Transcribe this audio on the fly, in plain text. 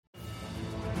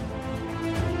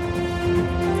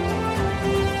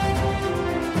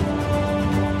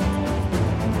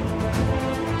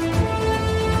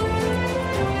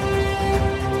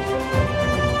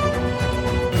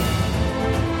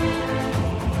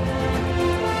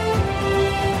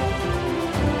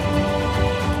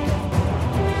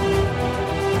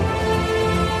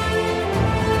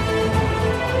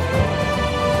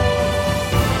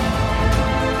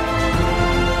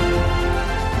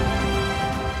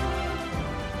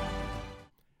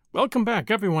Welcome back,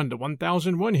 everyone, to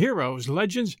 1001 Heroes,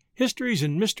 Legends, Histories,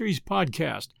 and Mysteries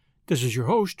podcast. This is your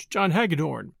host, John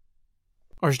Hagedorn.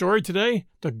 Our story today,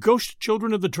 The Ghost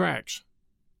Children of the Tracks.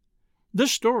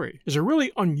 This story is a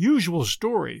really unusual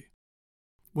story.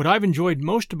 What I've enjoyed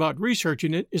most about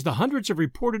researching it is the hundreds of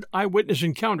reported eyewitness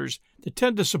encounters that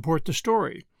tend to support the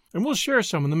story, and we'll share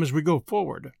some of them as we go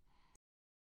forward.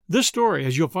 This story,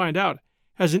 as you'll find out,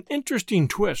 has an interesting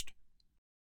twist.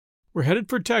 We're headed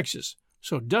for Texas,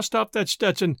 so dust off that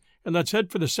Stetson and let's head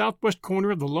for the southwest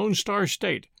corner of the Lone Star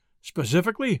State,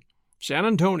 specifically San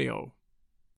Antonio.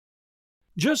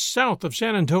 Just south of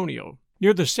San Antonio,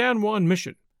 near the San Juan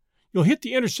Mission, you'll hit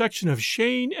the intersection of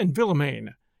Cheyenne and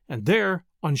Villamane, and there,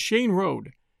 on Cheyenne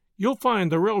Road, you'll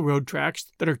find the railroad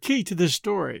tracks that are key to this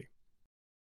story.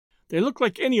 They look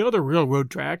like any other railroad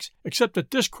tracks, except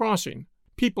that this crossing,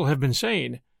 people have been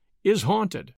saying, is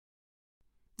haunted.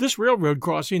 This railroad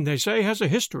crossing, they say, has a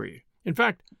history. In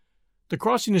fact, the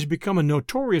crossing has become a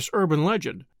notorious urban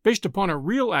legend based upon a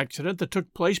real accident that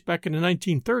took place back in the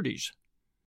 1930s.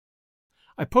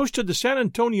 I posted the San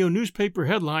Antonio newspaper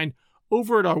headline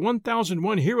over at our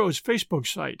 1001 Heroes Facebook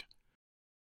site.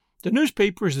 The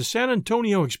newspaper is the San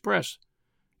Antonio Express.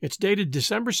 It's dated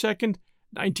December 2nd,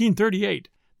 1938,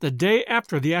 the day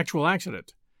after the actual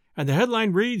accident, and the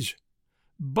headline reads,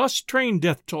 "Bus train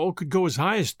death toll could go as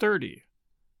high as 30.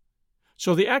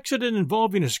 So the accident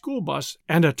involving a school bus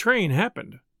and a train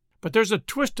happened. But there's a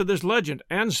twist to this legend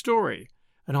and story,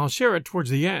 and I'll share it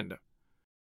towards the end.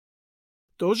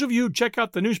 Those of you who check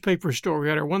out the newspaper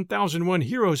story at our 1001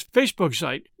 Heroes Facebook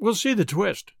site will see the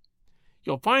twist.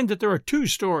 You'll find that there are two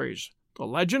stories, the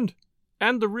legend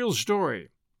and the real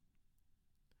story.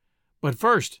 But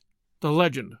first, the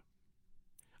legend.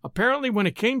 Apparently, when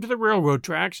it came to the railroad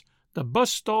tracks, the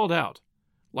bus stalled out.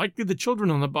 Likely the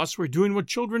children on the bus were doing what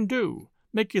children do,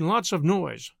 making lots of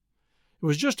noise. It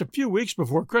was just a few weeks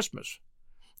before Christmas.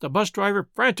 The bus driver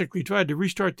frantically tried to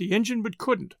restart the engine but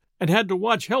couldn't, and had to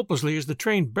watch helplessly as the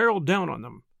train barreled down on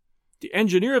them. The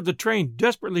engineer of the train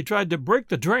desperately tried to brake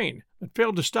the train, but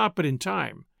failed to stop it in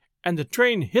time, and the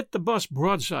train hit the bus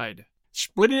broadside,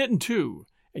 splitting it in two,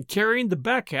 and carrying the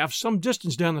back half some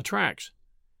distance down the tracks.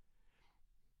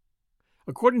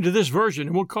 According to this version,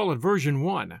 and we'll call it version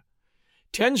 1,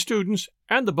 10 students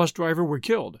and the bus driver were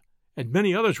killed, and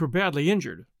many others were badly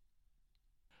injured.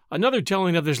 Another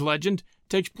telling of this legend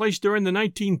takes place during the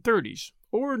 1930s,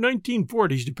 or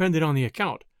 1940s depending on the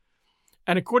account,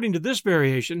 and according to this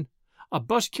variation, a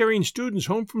bus carrying students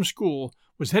home from school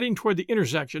was heading toward the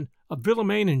intersection of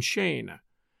Villamane and Cheyenne.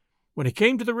 When it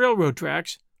came to the railroad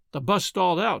tracks, the bus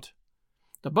stalled out.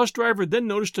 The bus driver then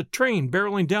noticed a train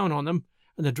barreling down on them,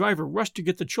 and the driver rushed to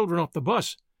get the children off the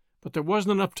bus, but there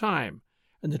wasn't enough time,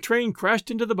 and the train crashed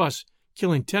into the bus,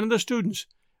 killing 10 of the students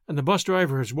and the bus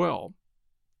driver as well.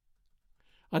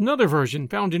 Another version,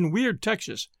 found in Weird,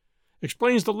 Texas,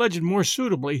 explains the legend more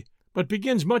suitably, but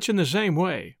begins much in the same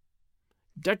way.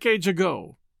 Decades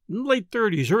ago, in the late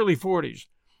 30s, early 40s,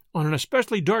 on an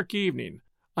especially dark evening,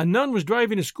 a nun was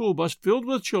driving a school bus filled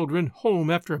with children home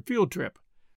after a field trip.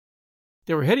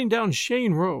 They were heading down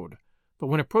Cheyenne Road, but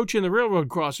when approaching the railroad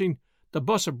crossing, the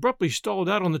bus abruptly stalled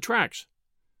out on the tracks.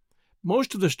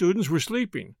 Most of the students were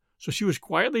sleeping, so she was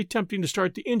quietly attempting to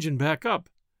start the engine back up.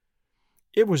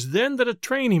 It was then that a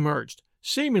train emerged,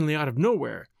 seemingly out of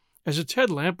nowhere, as its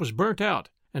headlamp was burnt out,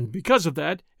 and because of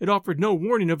that, it offered no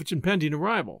warning of its impending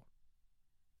arrival.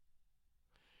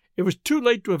 It was too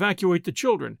late to evacuate the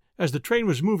children, as the train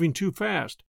was moving too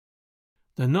fast.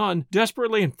 The nun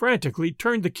desperately and frantically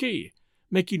turned the key,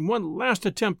 making one last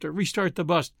attempt to restart the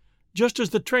bus, just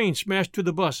as the train smashed through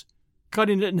the bus,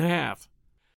 cutting it in half.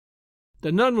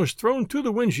 The nun was thrown through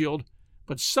the windshield,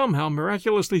 but somehow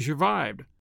miraculously survived.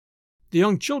 The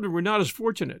young children were not as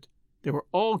fortunate. They were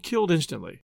all killed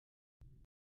instantly.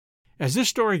 As this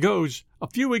story goes, a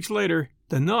few weeks later,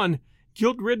 the nun,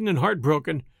 guilt-ridden and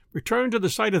heartbroken, returned to the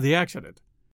site of the accident.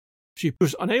 She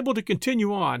was unable to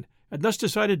continue on and thus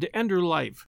decided to end her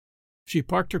life. She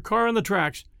parked her car on the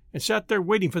tracks and sat there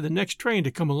waiting for the next train to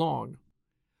come along.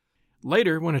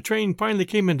 Later, when a train finally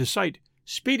came into sight,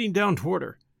 speeding down toward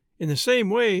her, in the same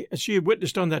way as she had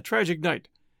witnessed on that tragic night,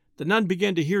 the nun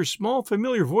began to hear small,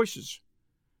 familiar voices.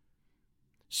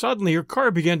 Suddenly, her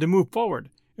car began to move forward,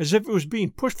 as if it was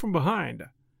being pushed from behind.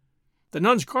 The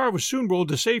nun's car was soon rolled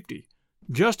to safety,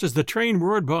 just as the train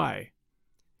roared by.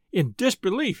 In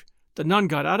disbelief, the nun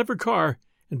got out of her car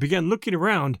and began looking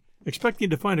around, expecting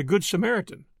to find a good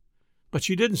Samaritan. But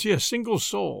she didn't see a single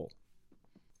soul.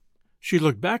 She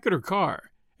looked back at her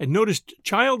car and noticed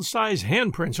child-sized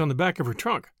handprints on the back of her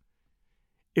trunk.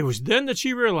 It was then that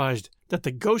she realized that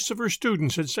the ghosts of her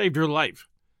students had saved her life.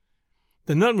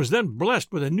 The nun was then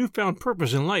blessed with a newfound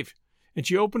purpose in life, and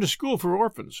she opened a school for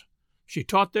orphans. She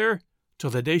taught there till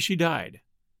the day she died.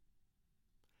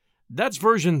 That's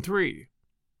version 3.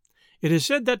 It is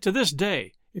said that to this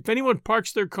day, if anyone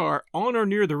parks their car on or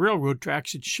near the railroad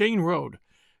tracks at Shane Road,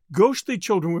 ghostly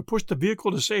children will push the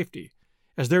vehicle to safety,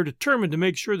 as they're determined to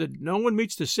make sure that no one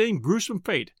meets the same gruesome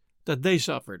fate that they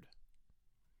suffered.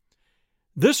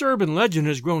 This urban legend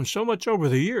has grown so much over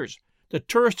the years that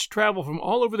tourists travel from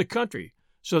all over the country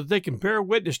so that they can bear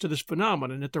witness to this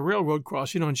phenomenon at the railroad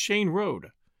crossing on Shane Road.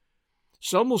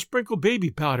 Some will sprinkle baby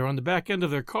powder on the back end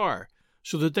of their car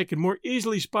so that they can more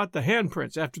easily spot the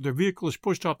handprints after their vehicle is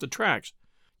pushed off the tracks,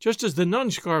 just as the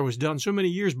nun's car was done so many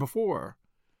years before.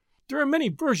 There are many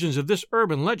versions of this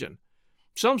urban legend.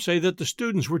 Some say that the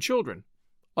students were children.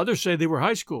 Others say they were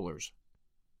high schoolers.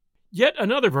 Yet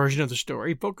another version of the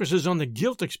story focuses on the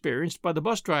guilt experienced by the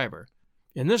bus driver.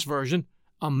 In this version,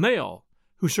 a male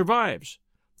who survives,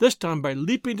 this time by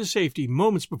leaping to safety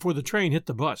moments before the train hit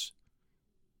the bus.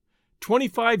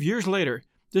 25 years later,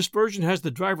 this version has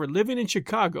the driver living in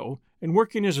Chicago and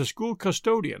working as a school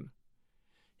custodian.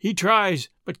 He tries,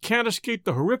 but can't escape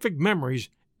the horrific memories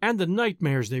and the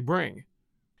nightmares they bring.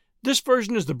 This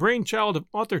version is the brainchild of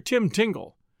author Tim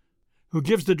Tingle, who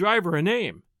gives the driver a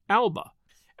name, Alba,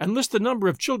 and lists the number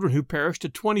of children who perished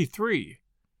at 23.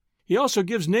 He also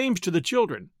gives names to the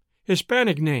children,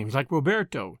 Hispanic names like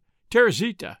Roberto,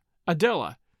 Teresita,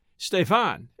 Adela,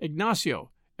 Stefan,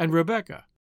 Ignacio, and Rebecca.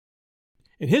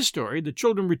 In his story, the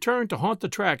children return to haunt the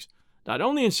tracks not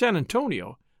only in San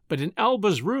Antonio, but in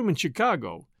Alba's room in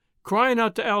Chicago, crying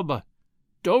out to Alba,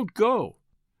 "Don't go,"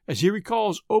 as he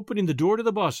recalls opening the door to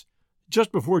the bus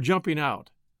just before jumping out.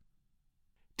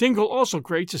 Tingle also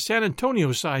creates a San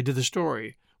Antonio side to the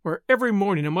story, where every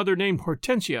morning a mother named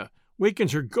Hortensia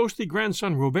wakens her ghostly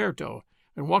grandson Roberto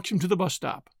and walks him to the bus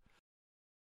stop.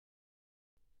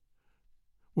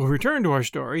 We'll return to our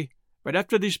story right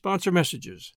after these sponsor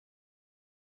messages.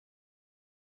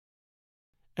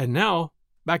 And now,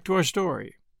 back to our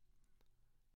story.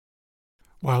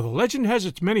 While the legend has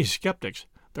its many skeptics,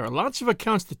 there are lots of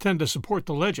accounts that tend to support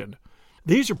the legend.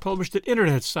 These are published at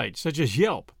internet sites such as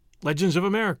Yelp, Legends of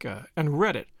America, and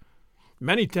Reddit.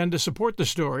 Many tend to support the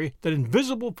story that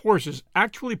invisible forces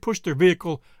actually pushed their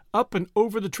vehicle up and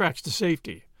over the tracks to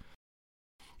safety.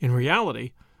 In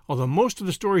reality, although most of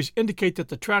the stories indicate that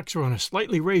the tracks are on a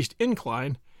slightly raised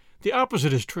incline, the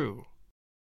opposite is true.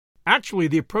 Actually,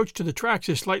 the approach to the tracks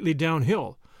is slightly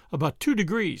downhill, about 2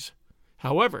 degrees.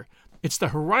 However, it's the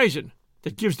horizon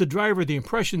that gives the driver the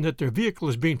impression that their vehicle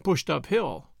is being pushed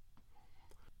uphill.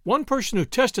 One person who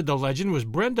tested the legend was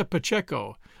Brenda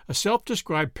Pacheco, a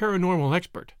self-described paranormal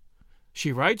expert.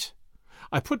 She writes,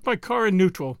 "I put my car in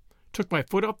neutral, took my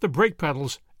foot off the brake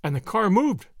pedals, and the car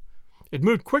moved. It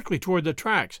moved quickly toward the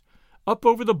tracks, up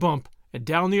over the bump and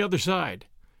down the other side,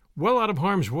 well out of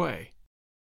harm's way."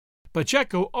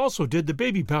 Pacheco also did the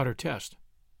baby powder test.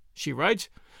 She writes,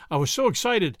 "I was so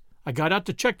excited, I got out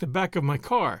to check the back of my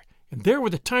car, and there were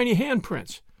the tiny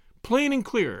handprints, plain and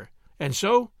clear, and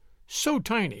so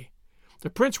tiny. The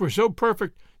prints were so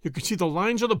perfect you could see the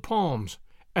lines of the palms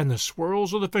and the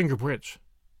swirls of the fingerprints."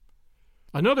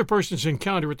 Another person's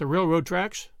encounter at the railroad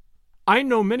tracks. "I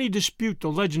know many dispute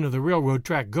the legend of the railroad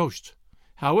track ghosts.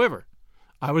 However,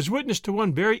 I was witness to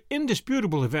one very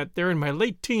indisputable event there in my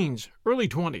late teens, early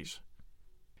 20s.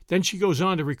 Then she goes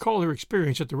on to recall her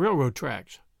experience at the railroad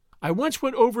tracks. "I once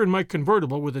went over in my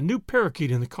convertible with a new parakeet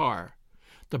in the car.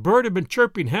 The bird had been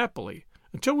chirping happily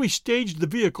until we staged the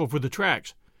vehicle for the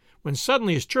tracks, when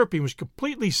suddenly his chirping was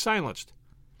completely silenced.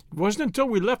 It wasn't until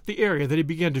we left the area that he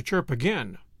began to chirp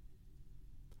again."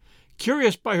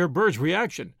 Curious by her bird's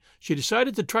reaction, she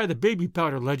decided to try the baby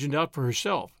powder legend out for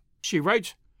herself. She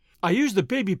writes, "I used the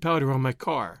baby powder on my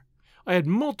car. I had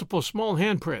multiple small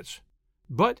handprints.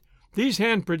 But these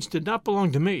handprints did not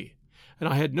belong to me, and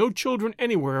I had no children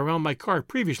anywhere around my car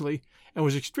previously and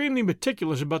was extremely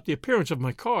meticulous about the appearance of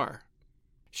my car."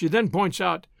 She then points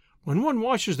out, when one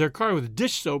washes their car with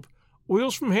dish soap,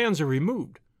 oils from hands are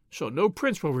removed, so no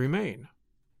prints will remain.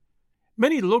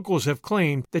 Many locals have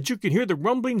claimed that you can hear the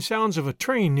rumbling sounds of a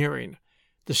train nearing,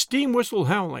 the steam whistle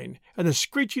howling, and the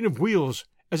screeching of wheels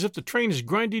as if the train is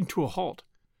grinding to a halt,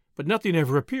 but nothing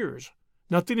ever appears.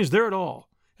 Nothing is there at all,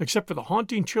 except for the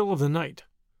haunting chill of the night.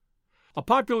 A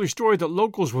popular story that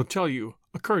locals will tell you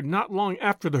occurred not long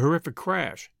after the horrific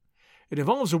crash. It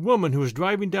involves a woman who was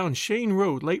driving down Shane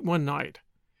Road late one night.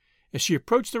 As she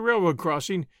approached the railroad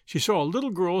crossing, she saw a little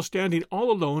girl standing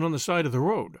all alone on the side of the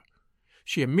road.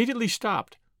 She immediately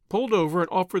stopped, pulled over, and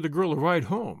offered the girl a ride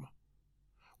home.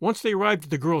 Once they arrived at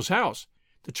the girl's house,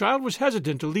 the child was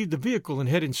hesitant to leave the vehicle and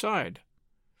head inside.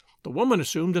 The woman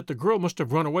assumed that the girl must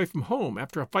have run away from home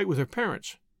after a fight with her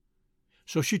parents.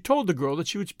 So she told the girl that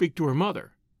she would speak to her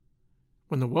mother.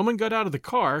 When the woman got out of the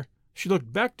car, she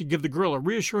looked back to give the girl a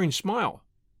reassuring smile,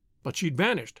 but she'd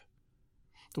vanished.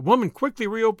 The woman quickly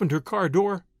reopened her car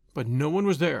door, but no one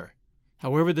was there.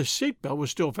 However, the seatbelt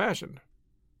was still fastened.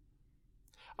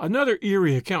 Another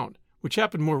eerie account, which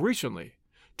happened more recently,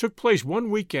 took place one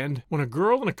weekend when a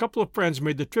girl and a couple of friends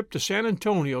made the trip to San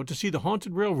Antonio to see the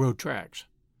haunted railroad tracks.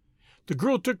 The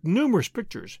girl took numerous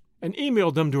pictures and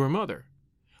emailed them to her mother.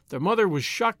 Their mother was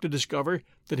shocked to discover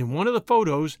that in one of the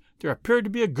photos there appeared to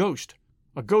be a ghost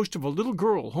of a little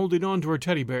girl holding on to her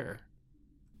teddy bear.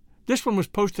 This one was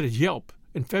posted at Yelp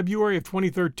in February of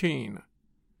 2013.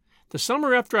 The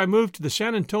summer after I moved to the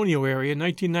San Antonio area in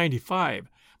 1995,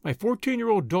 my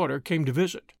 14-year-old daughter came to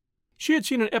visit. She had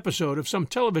seen an episode of some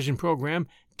television program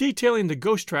detailing the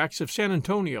ghost tracks of San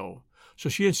Antonio, so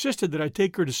she insisted that I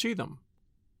take her to see them.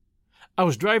 I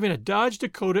was driving a Dodge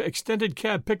Dakota extended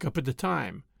cab pickup at the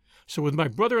time, so with my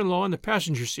brother-in-law in the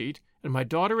passenger seat and my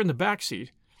daughter in the back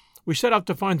seat, we set out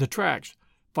to find the tracks,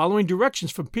 following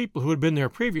directions from people who had been there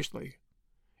previously.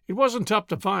 It wasn't tough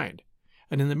to find,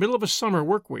 and in the middle of a summer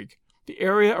work week, the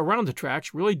area around the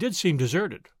tracks really did seem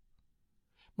deserted.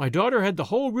 My daughter had the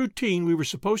whole routine we were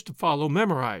supposed to follow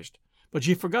memorized, but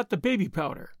she forgot the baby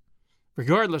powder.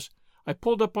 Regardless, I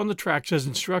pulled up on the tracks as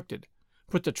instructed,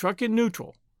 put the truck in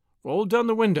neutral, rolled down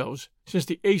the windows, since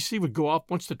the AC would go off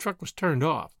once the truck was turned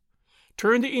off,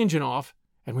 turned the engine off,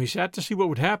 and we sat to see what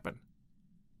would happen.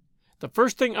 The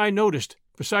first thing I noticed,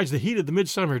 besides the heat of the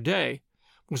midsummer day,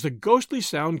 was the ghostly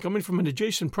sound coming from an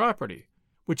adjacent property,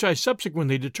 which I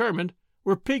subsequently determined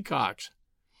were peacocks.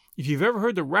 If you've ever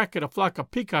heard the racket a flock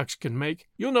of peacocks can make,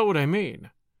 you'll know what I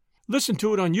mean. Listen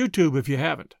to it on YouTube if you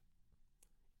haven't.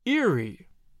 Eerie.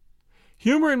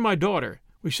 Humor and my daughter,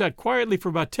 we sat quietly for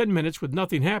about 10 minutes with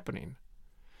nothing happening.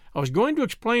 I was going to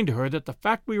explain to her that the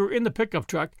fact we were in the pickup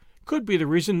truck could be the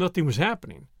reason nothing was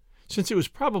happening, since it was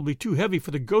probably too heavy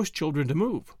for the ghost children to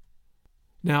move.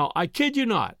 Now, I kid you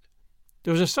not,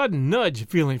 there was a sudden nudge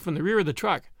feeling from the rear of the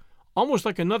truck, almost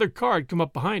like another car had come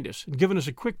up behind us and given us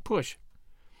a quick push.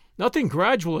 Nothing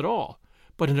gradual at all,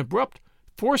 but an abrupt,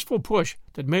 forceful push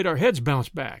that made our heads bounce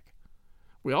back.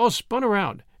 We all spun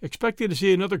around, expecting to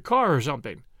see another car or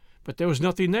something, but there was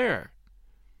nothing there.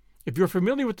 If you're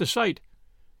familiar with the site,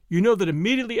 you know that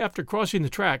immediately after crossing the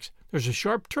tracks, there's a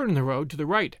sharp turn in the road to the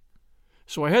right.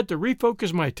 So I had to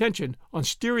refocus my attention on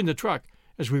steering the truck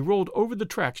as we rolled over the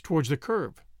tracks towards the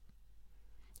curve.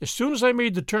 As soon as I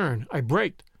made the turn, I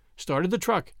braked, started the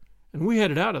truck, and we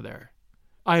headed out of there.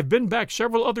 I have been back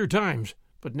several other times,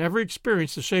 but never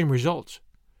experienced the same results.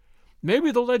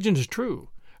 Maybe the legend is true,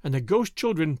 and the ghost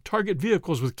children target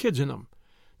vehicles with kids in them,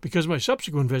 because my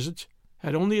subsequent visits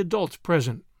had only adults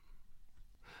present.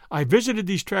 I visited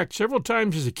these tracks several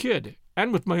times as a kid,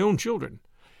 and with my own children.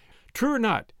 True or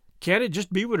not, can't it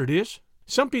just be what it is?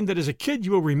 Something that as a kid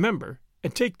you will remember,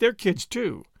 and take their kids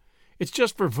too. It's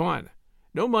just for fun.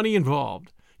 No money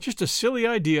involved. Just a silly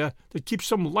idea that keeps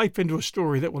some life into a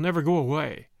story that will never go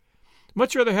away.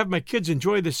 Much rather have my kids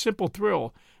enjoy this simple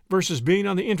thrill versus being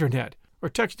on the internet or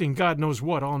texting God knows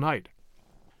what all night.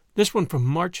 This one from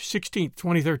March 16,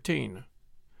 2013.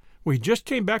 We just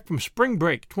came back from spring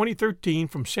break 2013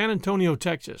 from San Antonio,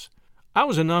 Texas. I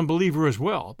was a non-believer as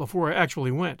well before I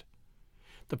actually went.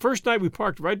 The first night we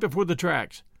parked right before the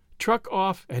tracks, truck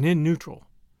off and in neutral.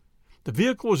 The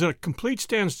vehicle was at a complete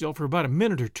standstill for about a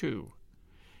minute or two.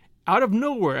 Out of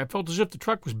nowhere, I felt as if the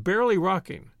truck was barely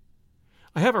rocking.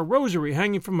 I have a rosary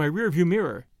hanging from my rearview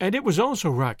mirror, and it was also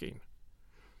rocking.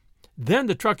 Then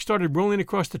the truck started rolling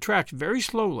across the tracks very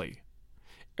slowly.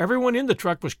 Everyone in the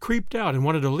truck was creeped out and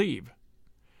wanted to leave.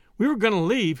 We were going to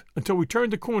leave until we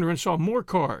turned the corner and saw more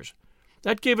cars.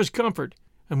 That gave us comfort,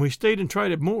 and we stayed and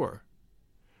tried it more.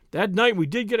 That night we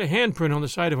did get a handprint on the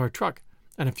side of our truck,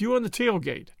 and a few on the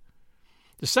tailgate.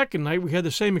 The second night we had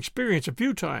the same experience a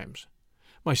few times.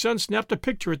 My son snapped a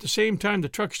picture at the same time the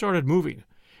truck started moving,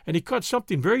 and he caught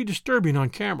something very disturbing on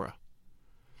camera.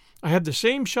 I had the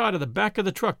same shot of the back of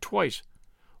the truck twice,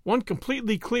 one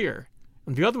completely clear,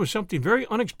 and the other was something very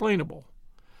unexplainable.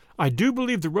 I do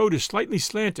believe the road is slightly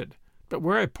slanted, but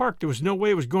where I parked there was no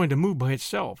way it was going to move by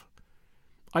itself.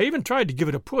 I even tried to give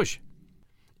it a push.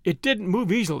 It didn't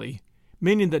move easily,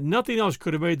 meaning that nothing else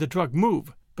could have made the truck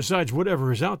move besides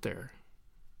whatever is out there.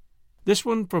 This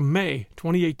one from May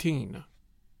 2018.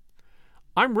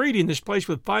 I'm rating this place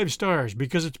with 5 stars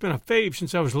because it's been a fave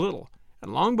since I was little,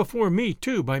 and long before me,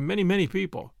 too, by many, many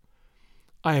people.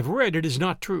 I have read it is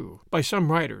not true by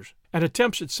some writers, and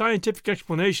attempts at scientific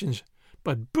explanations,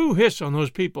 but boo-hiss on those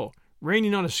people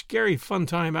raining on a scary fun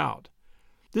time out.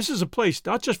 This is a place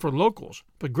not just for locals,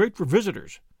 but great for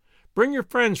visitors. Bring your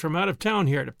friends from out of town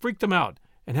here to freak them out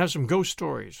and have some ghost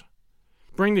stories.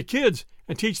 Bring the kids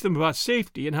and teach them about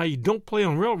safety and how you don't play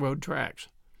on railroad tracks.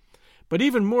 But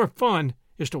even more fun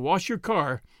is to wash your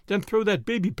car, then throw that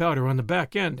baby powder on the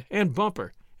back end and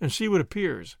bumper and see what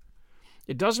appears.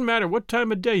 It doesn't matter what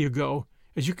time of day you go,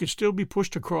 as you can still be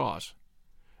pushed across.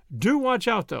 Do watch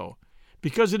out, though,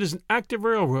 because it is an active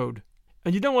railroad,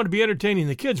 and you don't want to be entertaining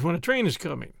the kids when a train is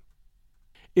coming.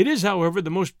 It is, however, the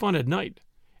most fun at night,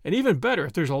 and even better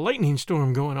if there's a lightning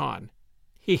storm going on.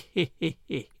 He.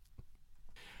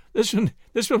 This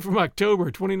one from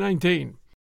October 2019.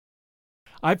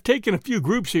 I've taken a few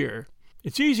groups here.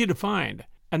 It's easy to find,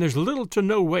 and there's little to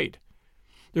no wait.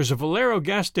 There's a Valero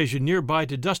gas station nearby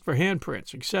to dust for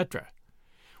handprints, etc.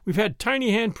 We've had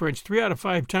tiny handprints 3 out of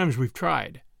 5 times we've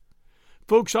tried.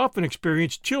 Folks often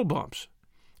experience chill bumps.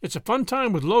 It's a fun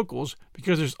time with locals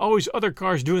because there's always other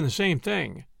cars doing the same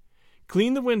thing.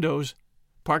 Clean the windows,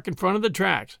 park in front of the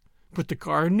tracks, put the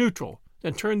car in neutral,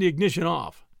 then turn the ignition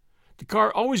off. The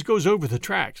car always goes over the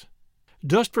tracks.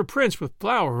 Dust for prints with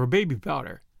flour or baby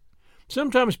powder.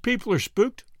 Sometimes people are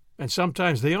spooked, and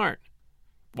sometimes they aren't.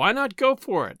 Why not go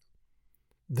for it?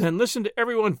 Then listen to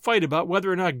everyone fight about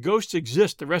whether or not ghosts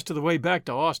exist the rest of the way back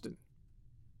to Austin.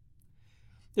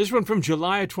 This one from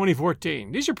July of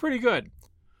 2014. These are pretty good.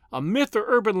 A myth or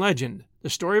urban legend, the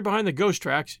story behind the ghost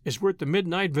tracks is worth the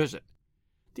midnight visit.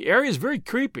 The area is very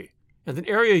creepy, and an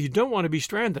area you don't want to be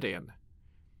stranded in.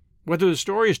 Whether the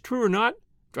story is true or not,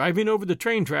 driving over the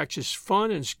train tracks is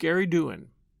fun and scary doing.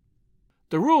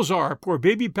 The rules are pour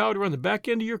baby powder on the back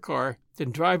end of your car,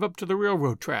 then drive up to the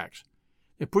railroad tracks.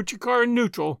 Then put your car in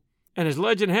neutral, and as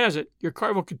legend has it, your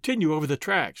car will continue over the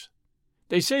tracks.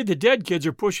 They say the dead kids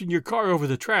are pushing your car over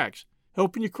the tracks,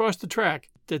 helping you cross the track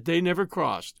that they never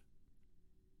crossed.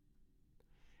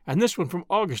 And this one from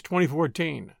August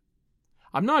 2014.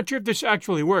 I'm not sure if this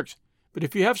actually works, but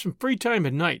if you have some free time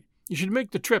at night, you should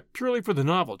make the trip purely for the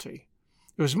novelty.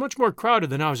 It was much more crowded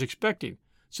than I was expecting,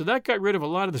 so that got rid of a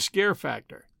lot of the scare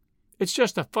factor. It's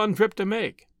just a fun trip to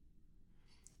make.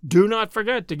 Do not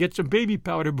forget to get some baby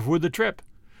powder before the trip.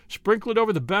 Sprinkle it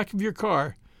over the back of your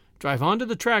car, drive onto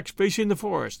the tracks facing the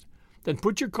forest, then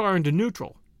put your car into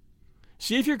neutral.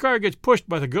 See if your car gets pushed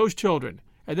by the ghost children,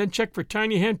 and then check for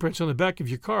tiny handprints on the back of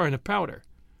your car in the powder.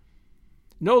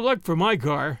 No luck for my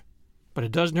car, but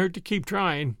it doesn't hurt to keep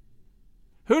trying.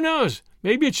 Who knows?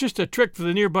 Maybe it's just a trick for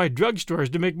the nearby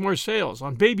drugstores to make more sales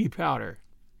on baby powder.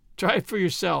 Try it for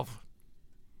yourself.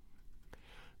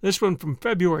 This one from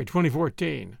February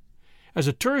 2014. As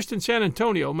a tourist in San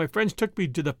Antonio, my friends took me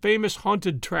to the famous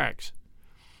haunted tracks.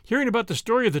 Hearing about the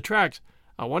story of the tracks,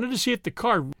 I wanted to see if the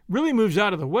car really moves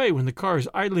out of the way when the car is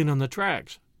idling on the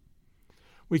tracks.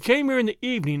 We came here in the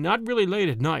evening, not really late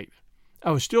at night.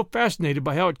 I was still fascinated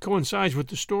by how it coincides with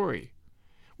the story.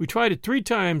 We tried it 3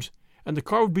 times, and the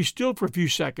car would be still for a few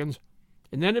seconds,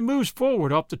 and then it moves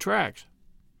forward off the tracks.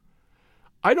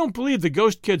 I don't believe the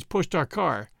ghost kids pushed our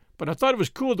car, but I thought it was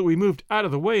cool that we moved out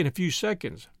of the way in a few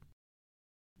seconds.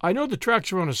 I know the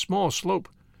tracks are on a small slope,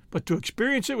 but to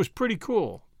experience it was pretty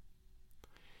cool.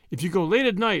 If you go late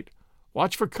at night,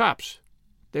 watch for cops.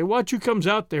 They watch who comes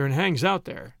out there and hangs out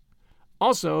there.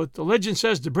 Also, the legend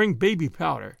says to bring baby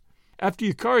powder. After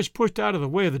your car is pushed out of the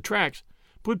way of the tracks,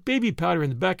 put baby powder in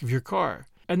the back of your car,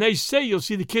 and they say you'll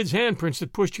see the kids' handprints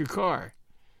that pushed your car.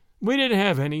 We didn't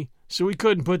have any, so we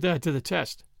couldn't put that to the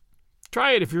test.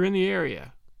 Try it if you're in the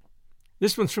area.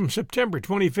 This one's from September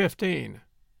 2015.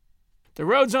 The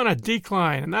road's on a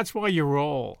decline, and that's why you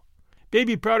roll.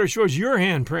 Baby powder shows your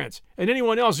handprints and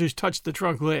anyone else who's touched the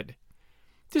trunk lid.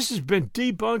 This has been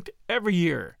debunked every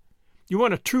year. You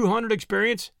want a true haunted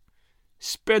experience?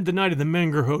 Spend the night at the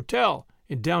Menger Hotel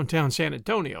in downtown San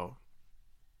Antonio.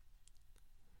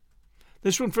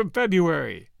 This one from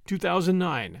February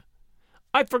 2009.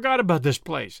 I forgot about this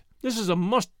place. This is a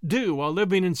must-do while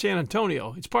living in San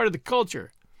Antonio. It's part of the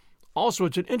culture. Also,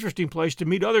 it's an interesting place to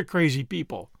meet other crazy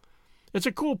people. It's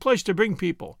a cool place to bring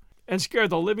people and scare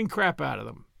the living crap out of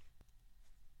them.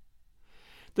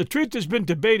 The truth has been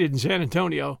debated in San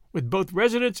Antonio, with both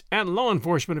residents and law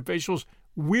enforcement officials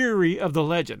weary of the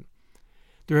legend.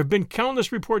 There have been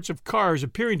countless reports of cars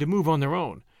appearing to move on their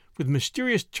own, with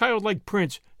mysterious childlike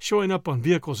prints showing up on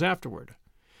vehicles afterward.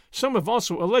 Some have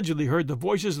also allegedly heard the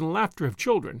voices and laughter of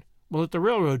children while at the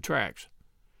railroad tracks.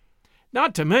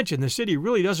 Not to mention, the city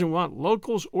really doesn't want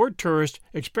locals or tourists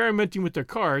experimenting with their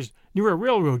cars near a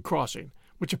railroad crossing,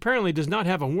 which apparently does not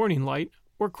have a warning light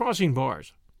or crossing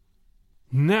bars.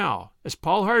 Now, as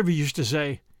Paul Harvey used to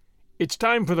say, it's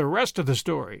time for the rest of the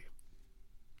story.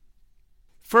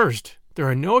 First, There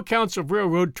are no accounts of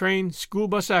railroad train, school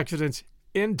bus accidents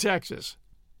in Texas.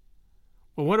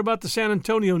 Well, what about the San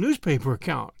Antonio newspaper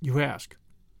account, you ask?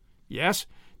 Yes,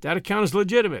 that account is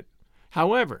legitimate.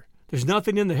 However, there's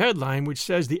nothing in the headline which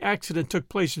says the accident took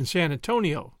place in San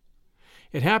Antonio.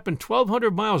 It happened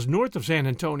 1,200 miles north of San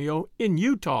Antonio in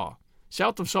Utah,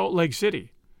 south of Salt Lake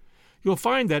City. You'll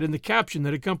find that in the caption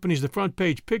that accompanies the front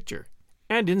page picture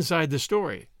and inside the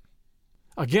story.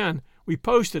 Again, we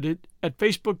posted it at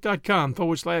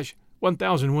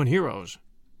facebook.com/1001heroes.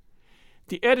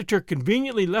 The editor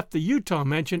conveniently left the Utah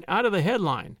mention out of the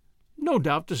headline, no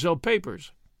doubt to sell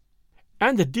papers.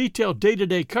 And the detailed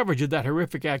day-to-day coverage of that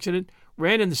horrific accident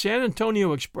ran in the San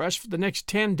Antonio Express for the next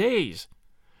 10 days,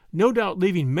 no doubt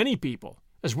leaving many people,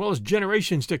 as well as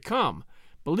generations to come,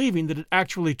 believing that it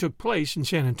actually took place in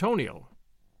San Antonio.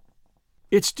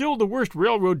 It's still the worst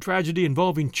railroad tragedy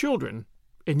involving children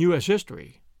in U.S.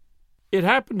 history. It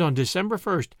happened on December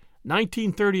 1st,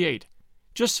 1938,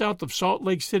 just south of Salt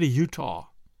Lake City, Utah.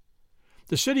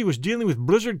 The city was dealing with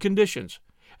blizzard conditions,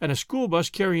 and a school bus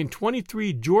carrying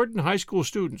 23 Jordan High School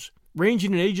students,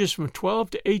 ranging in ages from 12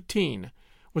 to 18,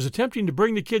 was attempting to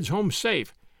bring the kids home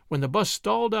safe when the bus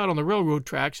stalled out on the railroad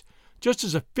tracks just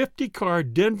as a 50-car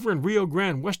Denver and Rio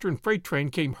Grande Western freight train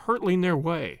came hurtling their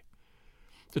way.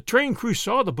 The train crew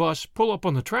saw the bus pull up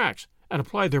on the tracks and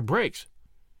apply their brakes.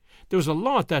 There was a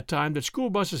law at that time that school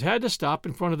buses had to stop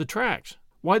in front of the tracks.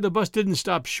 Why the bus didn't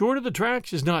stop short of the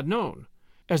tracks is not known,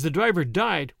 as the driver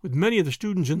died with many of the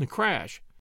students in the crash.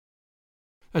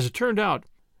 As it turned out,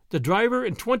 the driver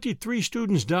and 23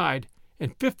 students died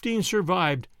and 15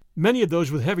 survived, many of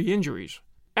those with heavy injuries,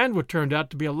 and what turned out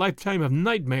to be a lifetime of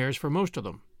nightmares for most of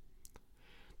them.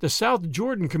 The South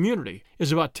Jordan community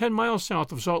is about 10 miles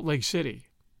south of Salt Lake City.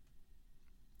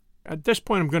 At this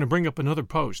point, I'm going to bring up another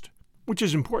post, which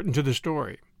is important to the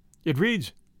story. It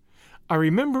reads, "I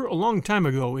remember a long time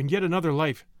ago, in yet another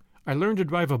life, I learned to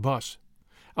drive a bus.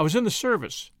 I was in the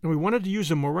service, and we wanted to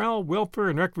use a morale, welfare,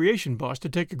 and recreation bus to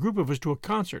take a group of us to a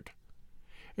concert.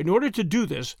 In order to do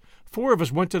this, 4 of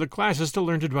us went to the classes to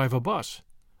learn to drive a bus.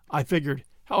 I figured,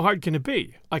 how hard can it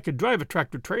be? I could drive a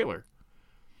tractor-trailer.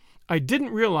 I didn't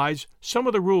realize some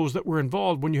of the rules that were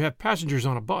involved when you have passengers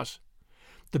on a bus.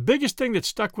 The biggest thing that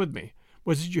stuck with me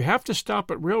was that you have to stop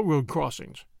at railroad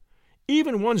crossings,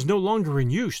 even ones no longer in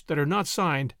use that are not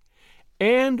signed,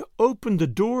 and open the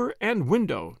door and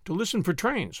window to listen for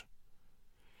trains.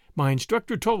 My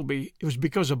instructor told me it was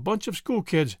because a bunch of school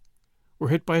kids were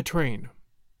hit by a train.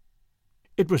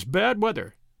 It was bad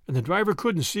weather, and the driver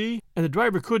couldn't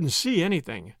see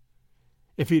anything.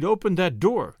 If he'd opened that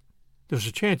door, there was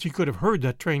a chance he could have heard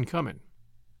that train coming."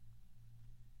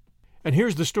 And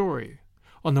here's the story.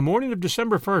 On the morning of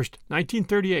December 1st,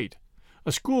 1938,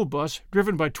 a school bus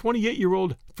driven by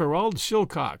 28-year-old Ferald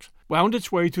Silcox wound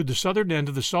its way through the southern end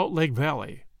of the Salt Lake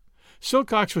Valley.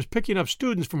 Silcox was picking up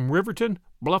students from Riverton,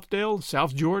 Bluffdale,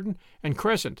 South Jordan, and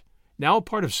Crescent, now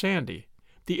part of Sandy,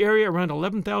 the area around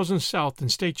 11,000 South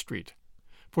and State Street,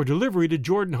 for delivery to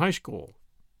Jordan High School.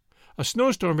 A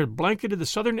snowstorm had blanketed the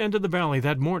southern end of the valley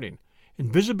that morning,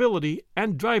 and visibility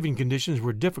and driving conditions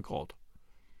were difficult.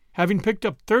 Having picked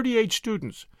up 38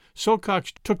 students,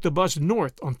 Silcox took the bus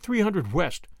north on 300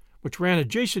 West, which ran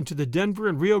adjacent to the Denver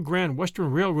and Rio Grande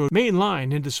Western Railroad main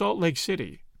line into Salt Lake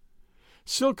City.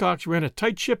 Silcox ran a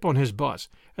tight ship on his bus,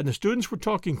 and the students were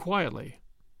talking quietly.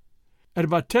 At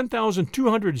about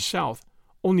 10,200 south,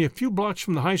 only a few blocks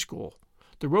from the high school,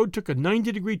 the road took a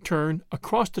 90-degree turn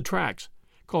across the tracks,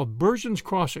 called Berzins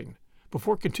Crossing,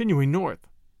 before continuing north.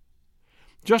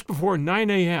 Just before 9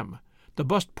 a.m., the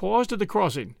bus paused at the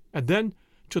crossing, and then,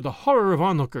 to the horror of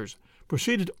onlookers,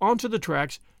 proceeded onto the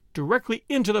tracks directly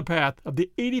into the path of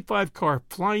the 85-car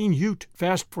Flying Ute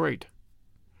fast freight.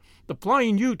 The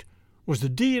Flying Ute was the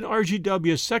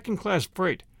D&RGW's second-class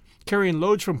freight, carrying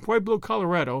loads from Pueblo,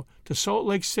 Colorado to Salt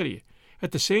Lake City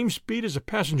at the same speed as a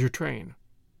passenger train.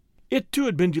 It, too,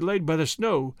 had been delayed by the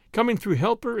snow coming through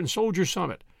Helper and Soldier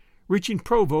Summit, reaching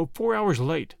Provo 4 hours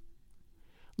late.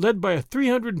 Led by a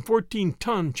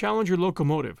 314-ton Challenger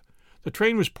locomotive, the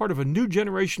train was part of a new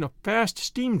generation of fast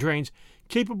steam trains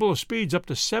capable of speeds up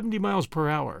to 70 miles per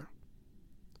hour.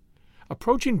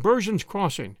 Approaching Berzins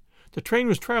Crossing, the train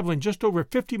was traveling just over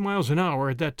 50 miles an hour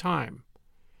at that time.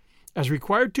 As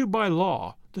required to by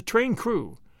law, the train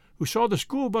crew, who saw the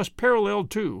school bus parallel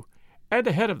to and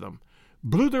ahead of them,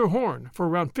 blew their horn for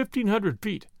around 1,500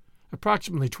 feet,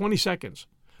 approximately 20 seconds,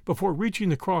 before reaching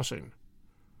the crossing.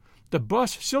 The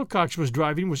bus Silcox was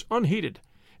driving was unheated,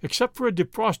 except for a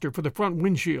defroster for the front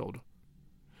windshield.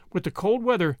 With the cold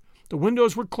weather, the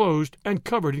windows were closed and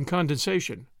covered in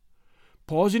condensation.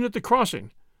 Pausing at the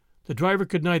crossing, the driver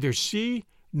could neither see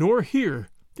nor hear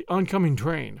the oncoming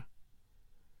train.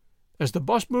 As the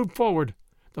bus moved forward,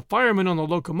 the fireman on the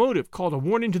locomotive called a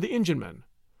warning to the engineman.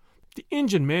 The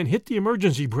engine man hit the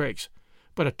emergency brakes,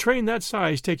 but a train that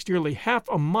size takes nearly half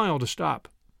a mile to stop.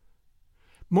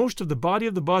 Most of the body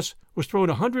of the bus was thrown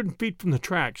 100 feet from the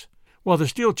tracks, while the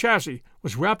steel chassis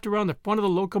was wrapped around the front of the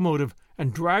locomotive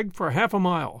and dragged for half a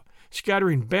mile,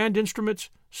 scattering band instruments,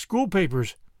 school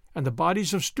papers, and the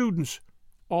bodies of students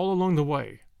all along the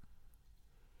way.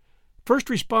 First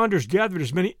responders gathered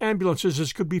as many ambulances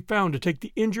as could be found to take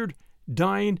the injured,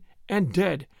 dying, and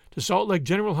dead to Salt Lake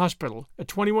General Hospital at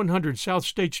 2100 South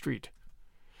State Street.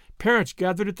 Parents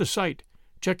gathered at the site,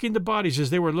 checking the bodies as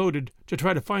they were loaded to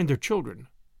try to find their children.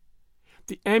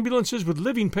 The ambulances with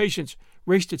living patients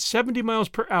raced at 70 miles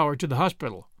per hour to the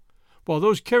hospital, while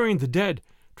those carrying the dead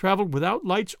traveled without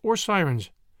lights or sirens,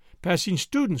 passing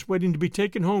students waiting to be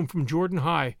taken home from Jordan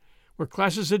High, where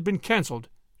classes had been canceled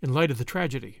in light of the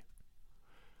tragedy.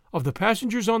 Of the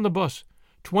passengers on the bus,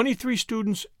 23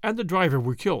 students and the driver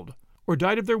were killed or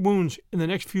died of their wounds in the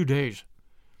next few days.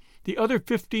 The other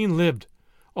 15 lived,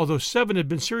 although 7 had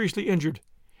been seriously injured,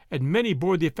 and many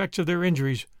bore the effects of their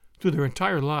injuries through their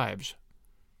entire lives.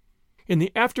 In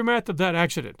the aftermath of that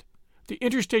accident, the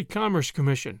Interstate Commerce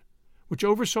Commission, which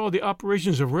oversaw the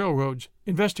operations of railroads,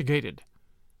 investigated.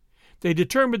 They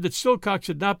determined that Silcox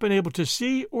had not been able to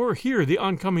see or hear the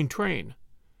oncoming train.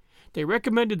 They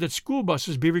recommended that school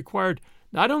buses be required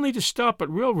not only to stop at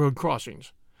railroad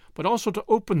crossings, but also to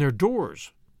open their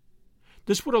doors.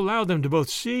 This would allow them to both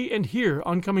see and hear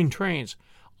oncoming trains,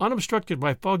 unobstructed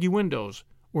by foggy windows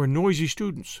or noisy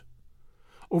students.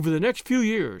 Over the next few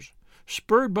years,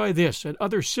 spurred by this and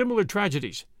other similar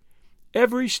tragedies,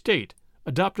 every state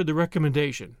adopted the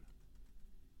recommendation.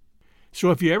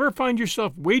 So if you ever find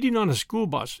yourself waiting on a school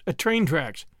bus at train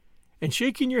tracks and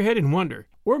shaking your head in wonder,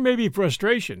 or maybe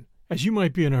frustration, as you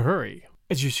might be in a hurry,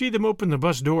 as you see them open the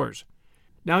bus doors,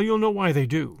 now you'll know why they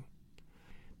do.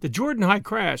 The Jordan High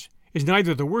crash is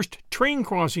neither the worst train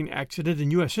crossing accident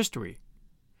in U.S. history.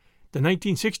 The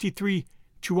 1963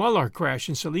 Chualar crash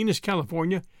in Salinas,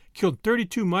 California, killed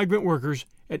 32 migrant workers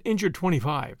and injured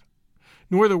 25,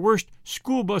 nor the worst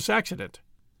school bus accident.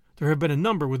 There have been a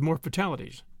number with more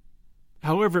fatalities.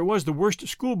 However, it was the worst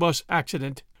school bus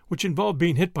accident which involved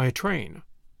being hit by a train.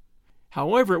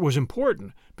 However, it was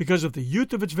important because of the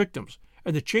youth of its victims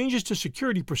and the changes to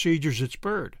security procedures it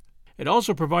spurred. It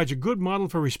also provides a good model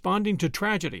for responding to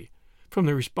tragedy, from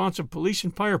the response of police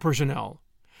and fire personnel,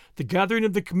 the gathering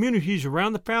of the communities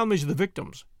around the families of the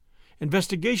victims,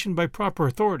 investigation by proper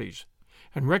authorities,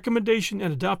 and recommendation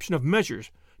and adoption of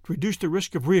measures to reduce the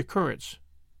risk of reoccurrence.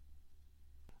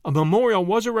 A memorial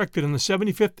was erected on the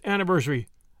 75th anniversary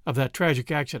of that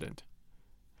tragic accident,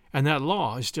 and that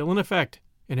law is still in effect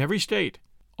in every state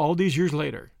all these years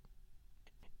later.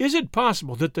 Is it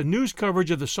possible that the news coverage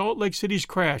of the Salt Lake City's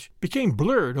crash became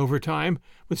blurred over time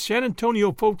with San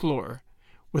Antonio folklore,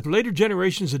 with later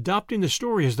generations adopting the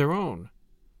story as their own?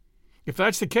 If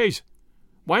that's the case,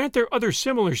 why aren't there other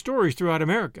similar stories throughout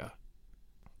America?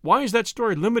 Why is that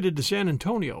story limited to San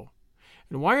Antonio?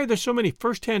 And why are there so many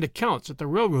first-hand accounts at the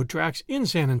railroad tracks in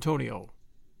San Antonio?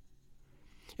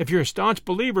 If you're a staunch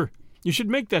believer, you should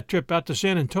make that trip out to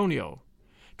San Antonio.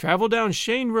 Travel down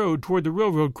Shane Road toward the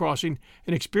railroad crossing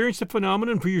and experience the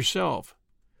phenomenon for yourself.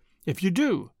 If you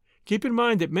do, keep in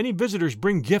mind that many visitors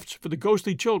bring gifts for the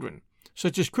ghostly children,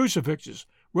 such as crucifixes,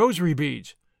 rosary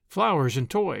beads, flowers, and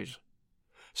toys.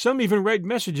 Some even write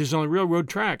messages on the railroad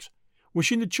tracks,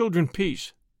 wishing the children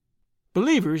peace.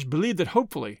 Believers believe that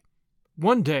hopefully,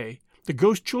 one day, the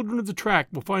ghost children of the track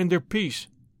will find their peace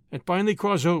and finally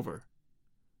cross over.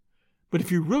 But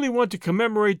if you really want to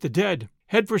commemorate the dead,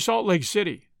 head for Salt Lake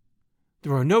City.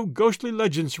 There are no ghostly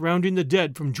legends surrounding the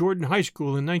dead from Jordan High School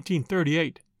in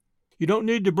 1938. You don't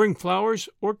need to bring flowers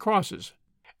or crosses,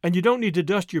 and you don't need to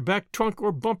dust your back trunk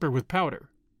or bumper with powder.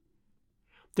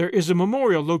 There is a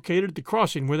memorial located at the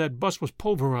crossing where that bus was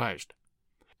pulverized.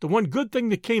 The one good thing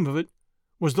that came of it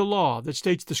was the law that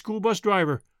states the school bus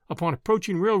driver, upon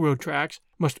approaching railroad tracks,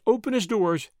 must open his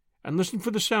doors and listen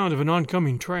for the sound of an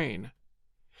oncoming train.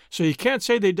 So you can't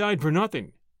say they died for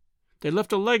nothing. They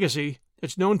left a legacy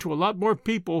that's known to a lot more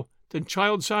people than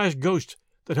child-sized ghosts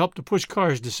that help to push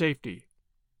cars to safety.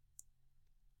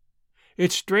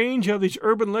 It's strange how these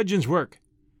urban legends work,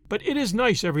 but it is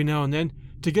nice every now and then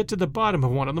to get to the bottom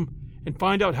of one of them and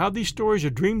find out how these stories are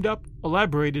dreamed up,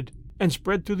 elaborated, and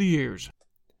spread through the years.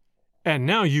 And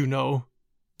now you know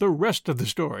the rest of the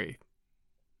story.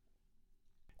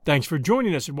 Thanks for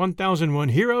joining us at 1001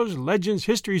 Heroes, Legends,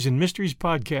 Histories, and Mysteries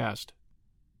podcast.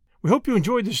 We hope you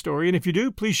enjoyed this story, and if you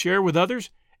do, please share with others,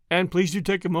 and please do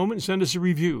take a moment and send us a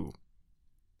review.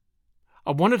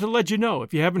 I wanted to let you know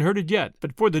if you haven't heard it yet,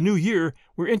 but for the new year,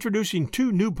 we're introducing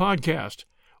 2 new podcasts.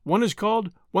 One is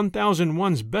called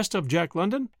 1001's Best of Jack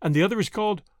London, and the other is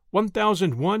called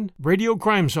 1001 Radio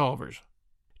Crime Solvers.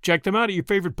 Check them out at your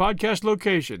favorite podcast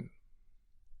location.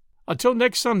 Until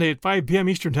next Sunday at 5 p.m.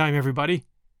 Eastern Time, everybody,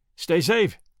 stay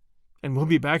safe, and we'll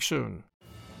be back soon.